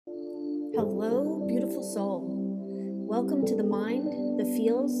Hello, beautiful soul. Welcome to the mind, the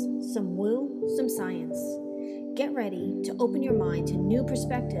feels, some woo, some science. Get ready to open your mind to new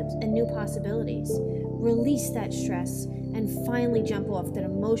perspectives and new possibilities. Release that stress and finally jump off that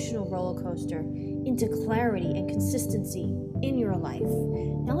emotional roller coaster into clarity and consistency in your life.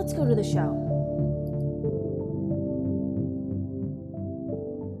 Now let's go to the show.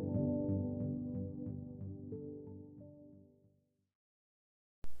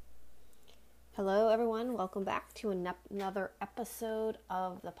 Hello, everyone. Welcome back to another episode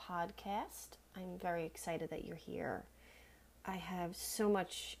of the podcast. I'm very excited that you're here. I have so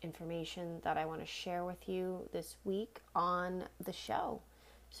much information that I want to share with you this week on the show.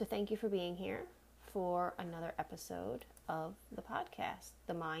 So thank you for being here for another episode of the podcast.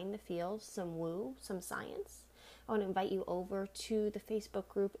 The mind, the feels, some woo, some science. I want to invite you over to the Facebook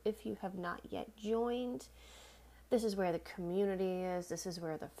group if you have not yet joined. This is where the community is, this is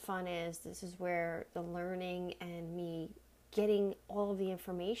where the fun is, this is where the learning and me getting all of the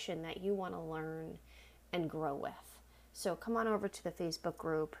information that you want to learn and grow with. So come on over to the Facebook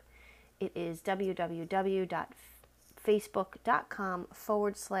group. It is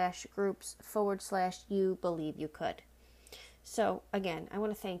www.facebook.com/groups/you believe you could. So again, I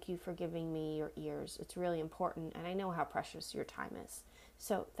want to thank you for giving me your ears. It's really important, and I know how precious your time is.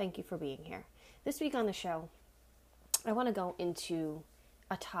 So thank you for being here. This week on the show, I want to go into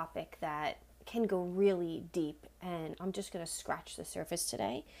a topic that can go really deep, and I'm just going to scratch the surface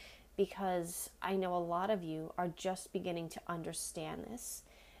today because I know a lot of you are just beginning to understand this,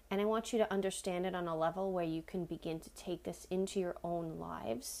 and I want you to understand it on a level where you can begin to take this into your own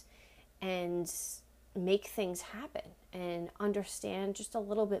lives and make things happen and understand just a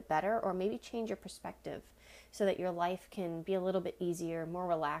little bit better, or maybe change your perspective so that your life can be a little bit easier, more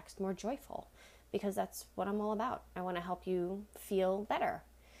relaxed, more joyful. Because that's what I'm all about. I want to help you feel better.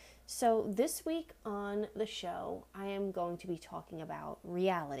 So this week on the show, I am going to be talking about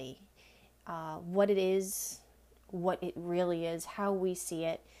reality, what it is, what it really is, how we see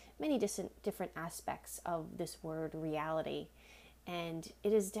it, many different aspects of this word reality. And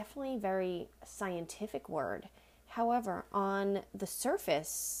it is definitely a very scientific word. However, on the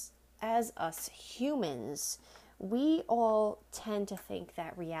surface, as us humans, we all tend to think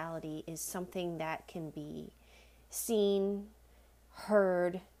that reality is something that can be seen,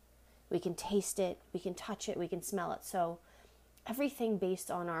 heard, we can taste it, we can touch it, we can smell it. So everything based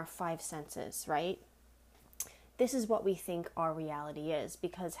on our five senses, right? This is what we think our reality is,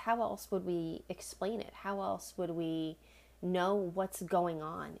 because how else would we explain it? How else would we know what's going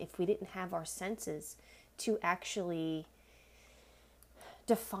on if we didn't have our senses to actually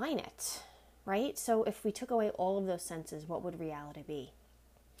define it? Right? So if we took away all of those senses, what would reality be?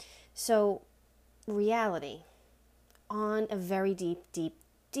 So reality, on a very deep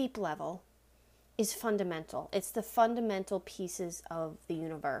level, is fundamental. It's the fundamental pieces of the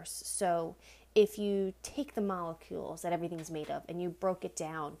universe. So if you take the molecules that everything's made of and you broke it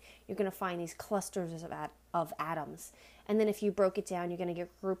down, you're going to find these clusters of atoms. And then if you broke it down, you're going to get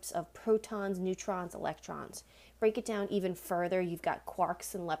groups of protons, neutrons, electrons. Break it down even further, you've got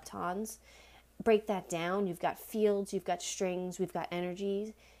quarks and leptons. Break that down, you've got fields, you've got strings, we've got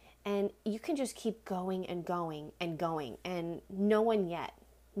energies, and you can just keep going and going and going. And no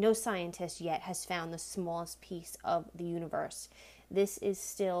scientist yet has found the smallest piece of the universe. This is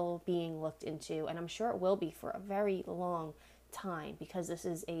still being looked into, and I'm sure it will be for a very long time, because this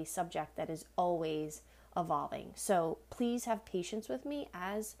is a subject that is always evolving. So please have patience with me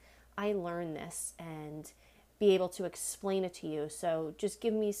as I learn this and be able to explain it to you. So just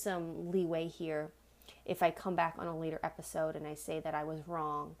give me some leeway here. If I come back on a later episode and I say that I was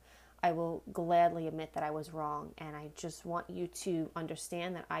wrong, I will gladly admit that I was wrong. And I just want you to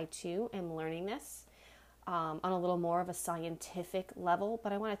understand that I too am learning this on a little more of a scientific level,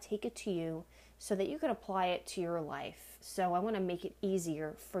 but I want to take it to you so that you can apply it to your life. So I want to make it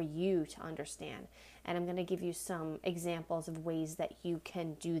easier for you to understand. And I'm going to give you some examples of ways that you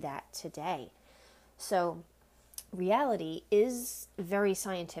can do that today. So reality is very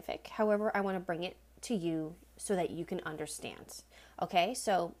scientific. However, I want to bring it to you so that you can understand. Okay,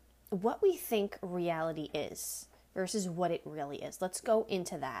 so what we think reality is versus what it really is. Let's go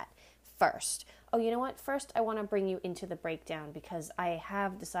into that first. Oh, you know what? First, I want to bring you into the breakdown, because I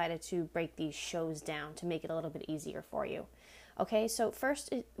have decided to break these shows down to make it a little bit easier for you. Okay, so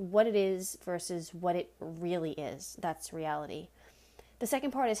first, what it is versus what it really is. That's reality. The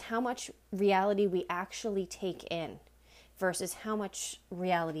second part is how much reality we actually take in versus how much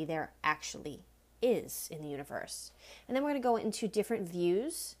reality there actually is in the universe. And then we're going to go into different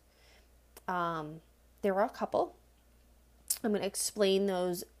views. There are a couple. I'm going to explain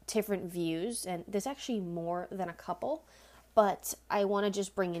those different views, and there's actually more than a couple, but I want to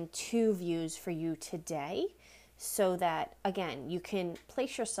just bring in 2 views for you today so that, again, you can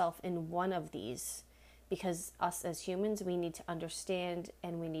place yourself in one of these, because us as humans, we need to understand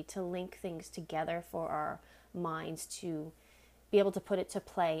and we need to link things together for our minds to be able to put it to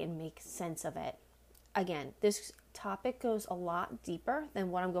play and make sense of it. Again, this topic goes a lot deeper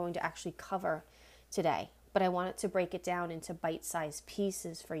than what I'm going to actually cover today, but I wanted to break it down into bite-sized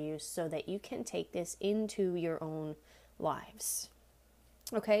pieces for you so that you can take this into your own lives.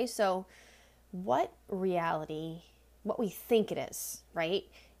 Okay, so what we think it is, right?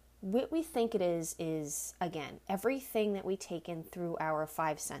 What we think it is, again, everything that we take in through our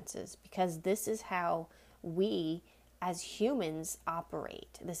 5 senses, because this is how we as humans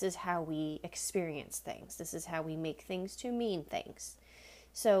operate. This is how we experience things. This is how we make things to mean things.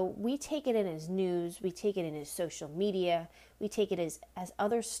 So we take it in as news, we take it in as social media, we take it as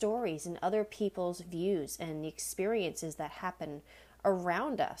other stories and other people's views and the experiences that happen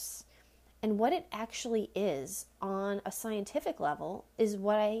around us. And what it actually is on a scientific level is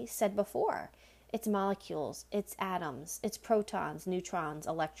what I said before. It's molecules, it's atoms, it's protons, neutrons,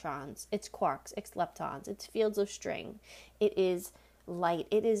 electrons, it's quarks, it's leptons, it's fields of string, it is light,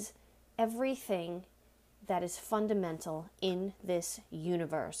 it is everything that is fundamental in this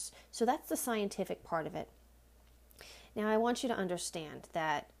universe. So that's the scientific part of it. Now I want you to understand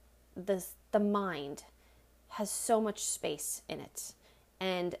that the mind has so much space in it.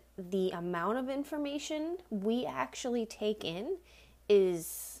 And the amount of information we actually take in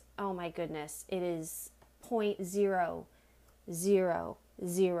is, oh my goodness, it is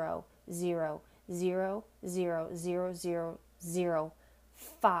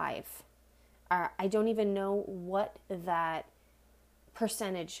 0.00000000005. I don't even know what that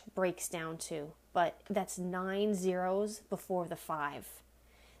percentage breaks down to, but that's 9 zeros before the 5.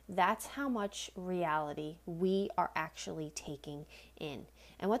 That's how much reality we are actually taking in.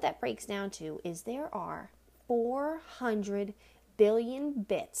 And what that breaks down to is there are 400 billion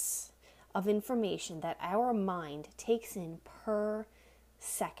bits of information that our mind takes in per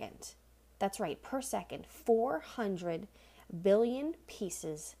second. That's right, per second. 400 billion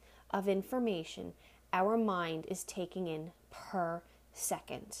pieces of information our mind is taking in per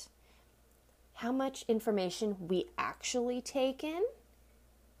second. How much information we actually take in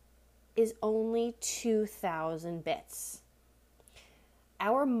is only 2,000 bits.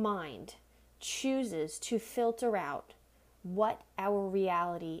 Our mind chooses to filter out what our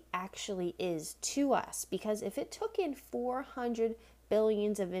reality actually is to us, because if it took in 400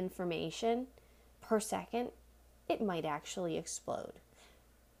 billions of information per second, it might actually explode.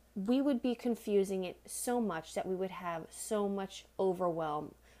 We would be confusing it so much that we would have so much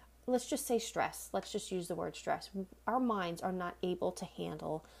overwhelm. Let's just say stress. Let's just use the word stress. Our minds are not able to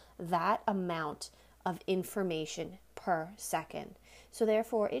handle that amount of information per second. So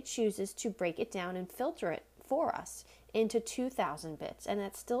therefore, it chooses to break it down and filter it for us into 2,000 bits. And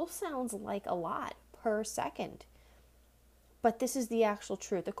that still sounds like a lot per second. But this is the actual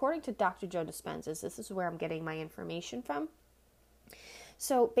truth. According to Dr. Joe Dispenza's, this is where I'm getting my information from.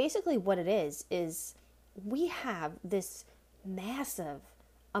 So basically what it is we have this massive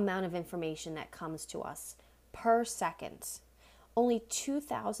amount of information that comes to us per second. Only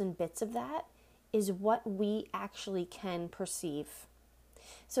 2,000 bits of that is what we actually can perceive.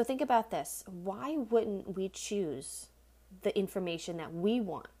 So think about this. Why wouldn't we choose the information that we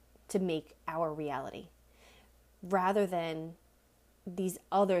want to make our reality rather than these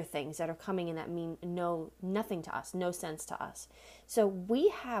other things that are coming in that mean nothing to us, no sense to us? So we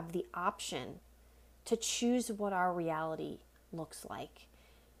have the option to choose what our reality looks like.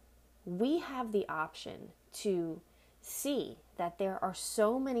 We have the option to see that there are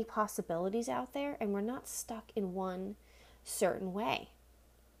so many possibilities out there and we're not stuck in one certain way.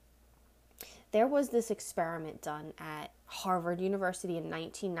 There was this experiment done at Harvard University in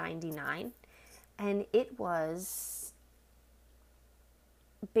 1999, and it was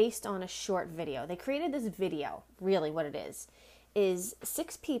based on a short video. They created this video. Really what it is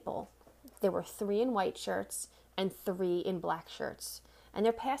 6 people. There were 3 in white shirts and 3 in black shirts. And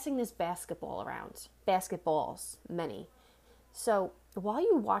they're passing this basketball around. Basketballs, many. So while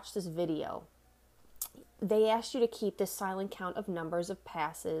you watch this video, they asked you to keep this silent count of numbers of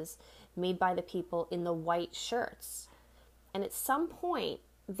passes made by the people in the white shirts. And at some point,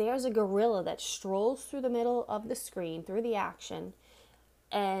 there's a gorilla that strolls through the middle of the screen, through the action,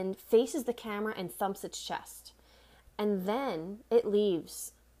 and faces the camera and thumps its chest. And then it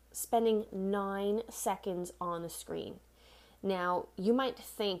leaves, spending 9 seconds on the screen. Now, you might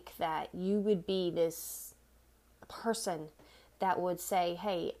think that you would be this person that would say,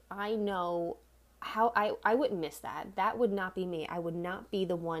 hey, I know how I wouldn't miss that. That would not be me. I would not be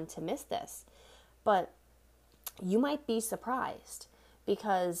the one to miss this. But you might be surprised,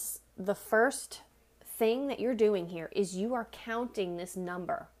 because the first thing that you're doing here is you are counting this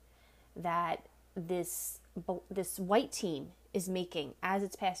number that this white team is making as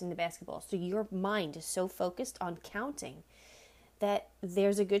it's passing the basketball. So your mind is so focused on counting that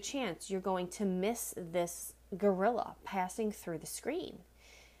there's a good chance you're going to miss this gorilla passing through the screen,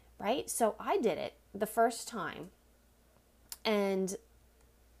 right? So I did it the first time, and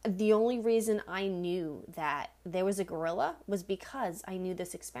the only reason I knew that there was a gorilla was because I knew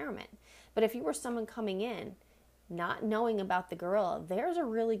this experiment. But if you were someone coming in not knowing about the gorilla, there's a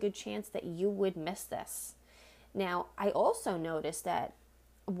really good chance that you would miss this. Now, I also noticed that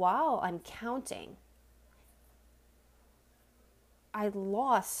while I'm counting, I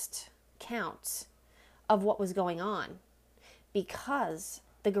lost count of what was going on because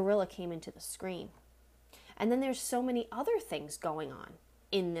the gorilla came into the screen. And then there's so many other things going on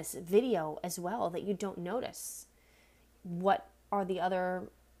in this video as well that you don't notice. What are the other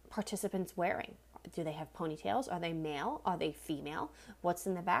participants wearing? Do they have ponytails? Are they male? Are they female? What's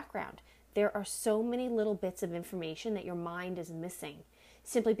in the background? There are so many little bits of information that your mind is missing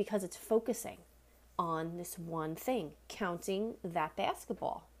simply because it's focusing on this one thing, counting that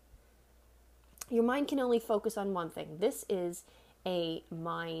basketball. Your mind can only focus on one thing. This is a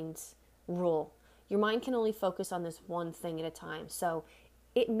mind rule. Your mind can only focus on this one thing at a time. So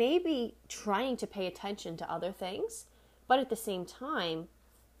it may be trying to pay attention to other things, but at the same time,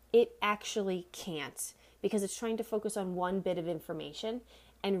 it actually can't, because it's trying to focus on one bit of information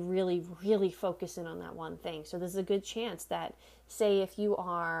and really, really focus in on that one thing. So there's a good chance that, say, if you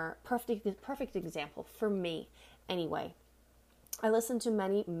are, perfect example for me anyway, I listen to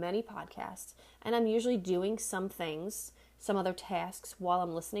many, many podcasts, and I'm usually doing some things, some other tasks while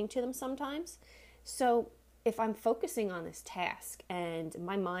I'm listening to them sometimes. So if I'm focusing on this task and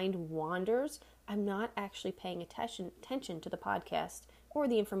my mind wanders, I'm not actually paying attention to the podcast or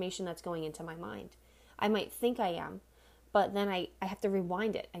the information that's going into my mind. I might think I am, but then I have to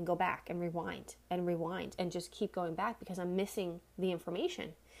rewind it and go back and rewind and just keep going back because I'm missing the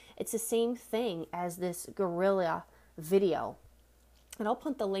information. It's the same thing as this gorilla video. And I'll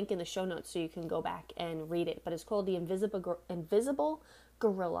put the link in the show notes so you can go back and read it. But it's called the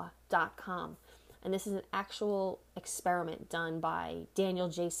invisiblegorilla.com. And this is an actual experiment done by Daniel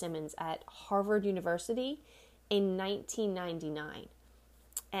J. Simmons at Harvard University in 1999.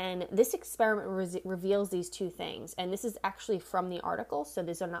 And this experiment reveals these two things. And this is actually from the article, so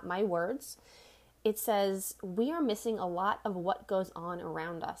these are not my words. It says, we are missing a lot of what goes on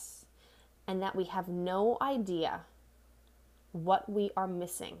around us, and that we have no idea what we are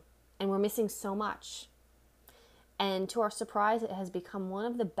missing. And we're missing so much. And to our surprise, it has become one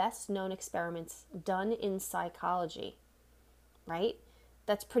of the best known experiments done in psychology, right?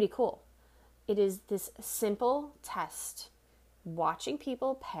 That's pretty cool. It is this simple test, watching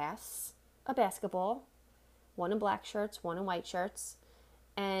people pass a basketball, one in black shirts, one in white shirts,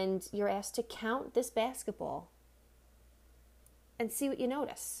 and you're asked to count this basketball and see what you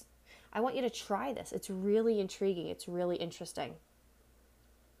notice. I want you to try this. It's really intriguing. It's really interesting.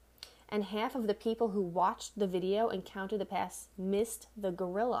 And half of the people who watched the video and counted the pass missed the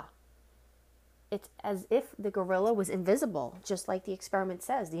gorilla. It's as if the gorilla was invisible, just like the experiment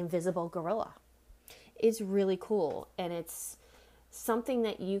says, the invisible gorilla. It's really cool, and it's something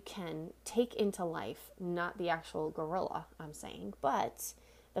that you can take into life, not the actual gorilla, I'm saying, but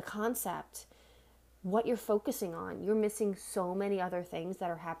the concept, what you're focusing on. You're missing so many other things that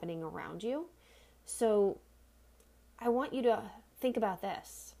are happening around you. So I want you to think about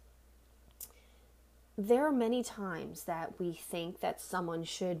this. There are many times that we think that someone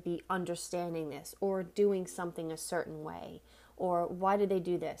should be understanding this or doing something a certain way, or why did they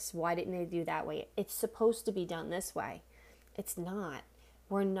do this? Why didn't they do that way? It's supposed to be done this way. It's not.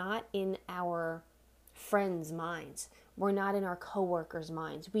 We're not in our friends' minds. We're not in our coworkers'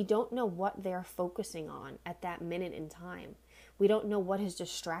 minds. We don't know what they're focusing on at that minute in time. We don't know what has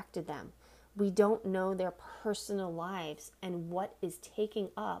distracted them. We don't know their personal lives and what is taking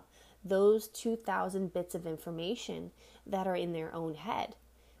up those 2,000 bits of information that are in their own head.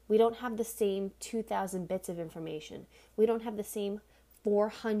 We don't have the same 2,000 bits of information. We don't have the same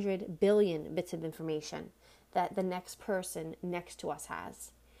 400 billion bits of information that the next person next to us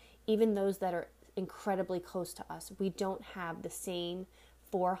has. Even those that are incredibly close to us, we don't have the same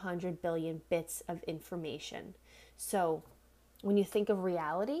 400 billion bits of information. So when you think of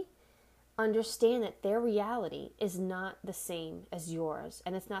reality, understand that their reality is not the same as yours,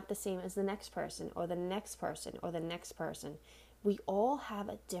 and it's not the same as the next person or the next person or the next person. We all have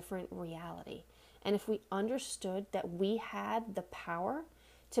a different reality. And if we understood that we had the power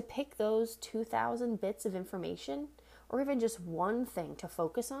to pick those 2,000 bits of information, or even just one thing to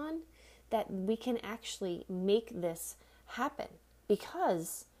focus on, that we can actually make this happen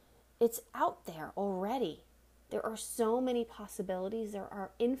because it's out there already. There are so many possibilities. There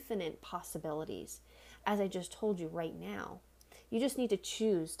are infinite possibilities, as I just told you right now. You just need to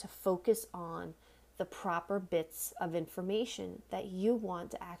choose to focus on the proper bits of information that you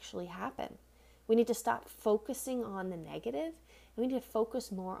want to actually happen. We need to stop focusing on the negative, and we need to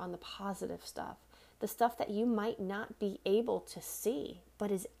focus more on the positive stuff, the stuff that you might not be able to see,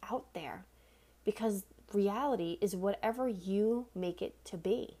 but is out there. Because reality is whatever you make it to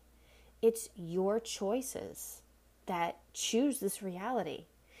be. It's your choices that choose this reality.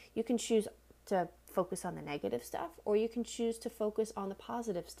 You can choose to focus on the negative stuff, or you can choose to focus on the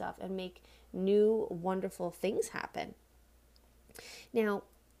positive stuff and make new, wonderful things happen. Now,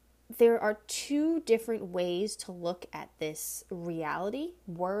 there are two different ways to look at this reality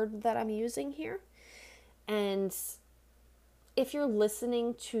word that I'm using here. And if you're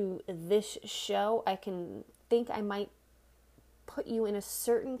listening to this show, I can think I might put you in a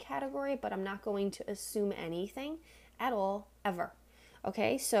certain category, but I'm not going to assume anything at all, ever.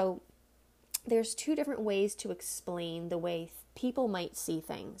 Okay, so there's two different ways to explain the way people might see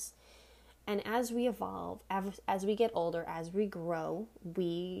things. And as we evolve, as we get older, as we grow,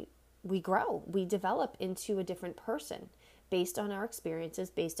 we grow. We develop into a different person based on our experiences,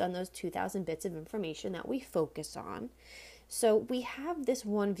 based on those 2,000 bits of information that we focus on. So we have this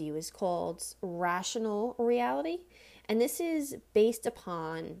one view is called rational reality. And this is based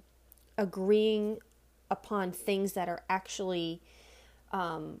upon agreeing upon things that are actually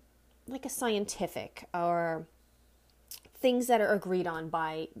like a scientific, or things that are agreed on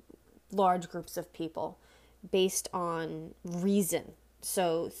by large groups of people based on reason.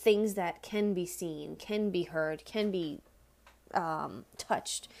 So things that can be seen, can be heard, can be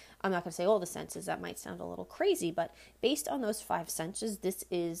touched. I'm not going to say all the senses. That might sound a little crazy, but based on those 5 senses, this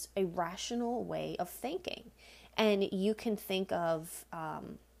is a rational way of thinking. And you can think of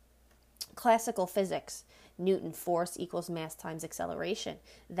classical physics, Newton, force equals mass times acceleration.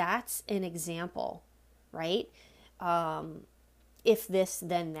 That's an example, right? If this,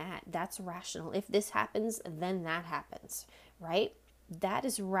 then that. That's rational. If this happens, then that happens, right? That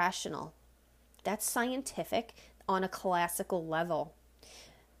is rational. That's scientific on a classical level.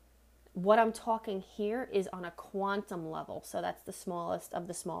 What I'm talking here is on a quantum level. So that's the smallest of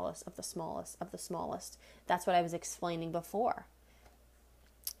the smallest of the smallest of the smallest. That's what I was explaining before.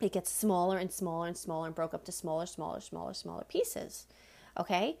 It gets smaller and smaller and smaller and broke up to smaller pieces.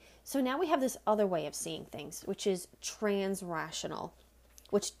 Okay? So now we have this other way of seeing things, which is transrational,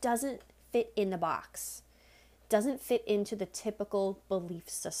 which doesn't fit in the box, doesn't fit into the typical belief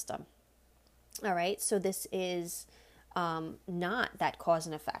system. All right? So this is not that cause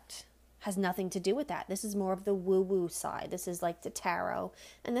and effect. Has nothing to do with that. This is more of the woo-woo side. This is like the tarot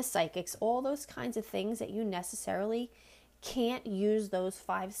and the psychics, all those kinds of things that you necessarily can't use those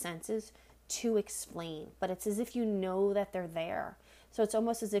 5 senses to explain, but it's as if you know that they're there. So it's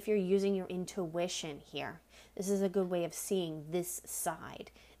almost as if you're using your intuition here. This is a good way of seeing this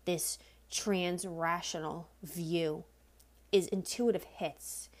side. This trans-rational view is intuitive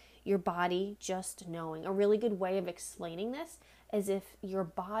hits. Your body just knowing. A really good way of explaining this is if your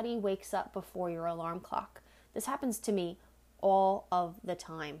body wakes up before your alarm clock. This happens to me all of the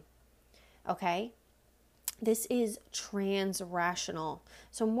time. Okay? This is trans-rational.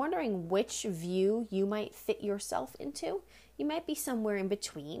 So I'm wondering which view you might fit yourself into. You might be somewhere in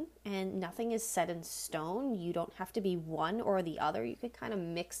between, and nothing is set in stone. You don't have to be one or the other. You could kind of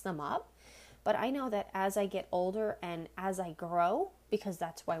mix them up. But I know that as I get older and as I grow, because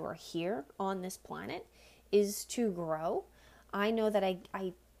that's why we're here on this planet, is to grow, I know that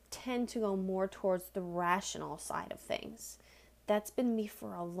I tend to go more towards the rational side of things. That's been me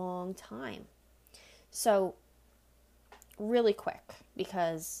for a long time. So, really quick,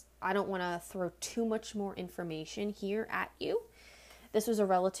 because I don't want to throw too much more information here at you. This was a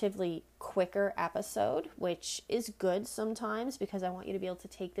relatively quicker episode, which is good sometimes because I want you to be able to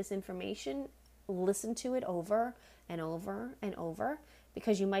take this information, listen to it over and over and over,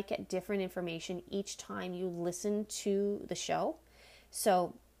 because you might get different information each time you listen to the show.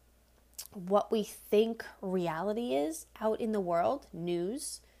 So, what we think reality is out in the world,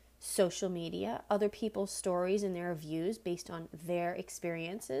 news, social media, other people's stories and their views based on their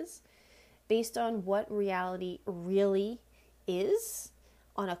experiences, based on what reality really is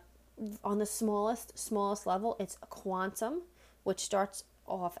on the smallest level. It's a quantum, which starts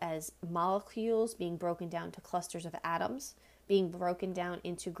off as molecules being broken down to clusters of atoms, being broken down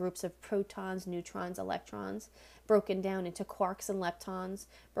into groups of protons, neutrons, electrons, broken down into quarks and leptons,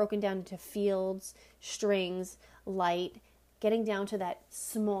 broken down into fields, strings, light, getting down to that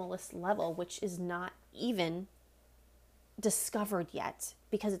smallest level, which is not even discovered yet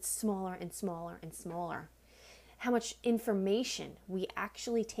because it's smaller and smaller and smaller. How much information we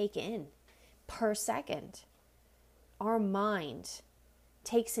actually take in per second. Our mind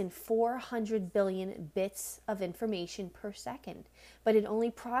takes in 400 billion bits of information per second, but it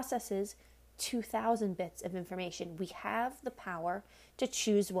only processes 2,000 bits of information. We have the power to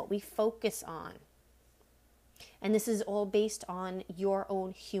choose what we focus on. And this is all based on your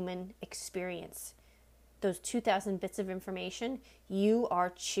own human experience. Those 2,000 bits of information, you are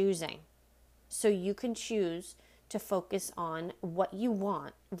choosing. So you can choose to focus on what you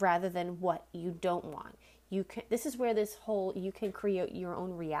want rather than what you don't want. This is where this whole you can create your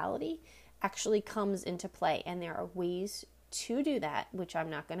own reality actually comes into play. And there are ways to do that, which I'm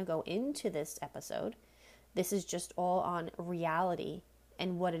not going to go into this episode. This is just all on reality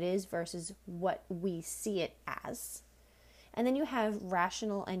and what it is versus what we see it as. And then you have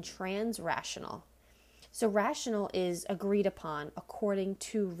rational and trans-rational. So rational is agreed upon according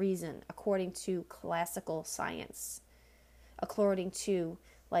to reason, according to classical science, according to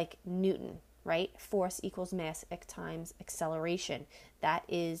like Newton, right? Force equals mass times acceleration. That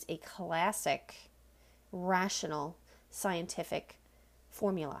is a classic rational scientific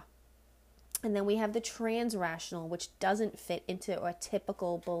formula. And then we have the trans-rational, which doesn't fit into a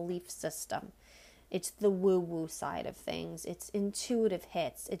typical belief system. It's the woo-woo side of things. It's intuitive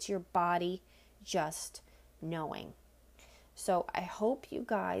hits. It's your body just knowing. So I hope you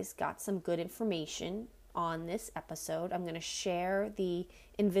guys got some good information on this episode. I'm going to share the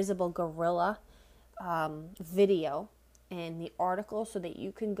Invisible Gorilla video and the article so that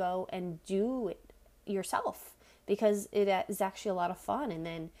you can go and do it yourself, because it is actually a lot of fun. And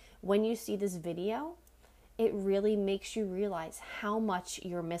then when you see this video, it really makes you realize how much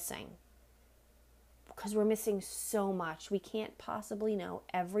you're missing, because we're missing so much. We can't possibly know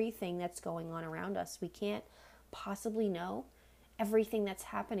everything that's going on around us. We can't possibly know everything that's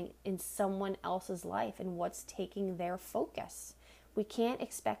happening in someone else's life and what's taking their focus. We can't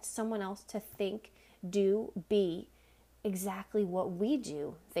expect someone else to think, do, be exactly what we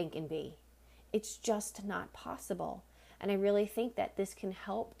do, think, and be. It's just not possible. And I really think that this can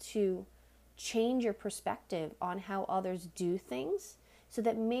help to change your perspective on how others do things, so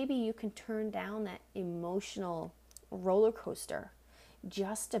that maybe you can turn down that emotional roller coaster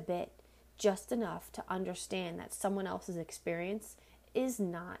just a bit, just enough to understand that someone else's experience is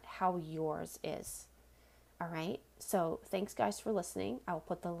not how yours is. All right. So thanks guys for listening. I'll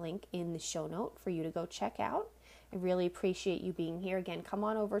put the link in the show note for you to go check out. I really appreciate you being here. Again, come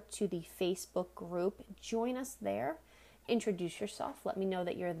on over to the Facebook group. Join us there. Introduce yourself. Let me know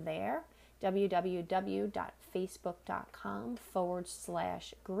that you're there.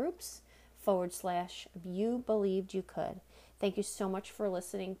 www.facebook.com/groups/You Believed You Could. Thank you so much for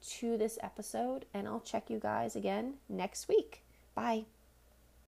listening to this episode, and I'll check you guys again next week. Bye.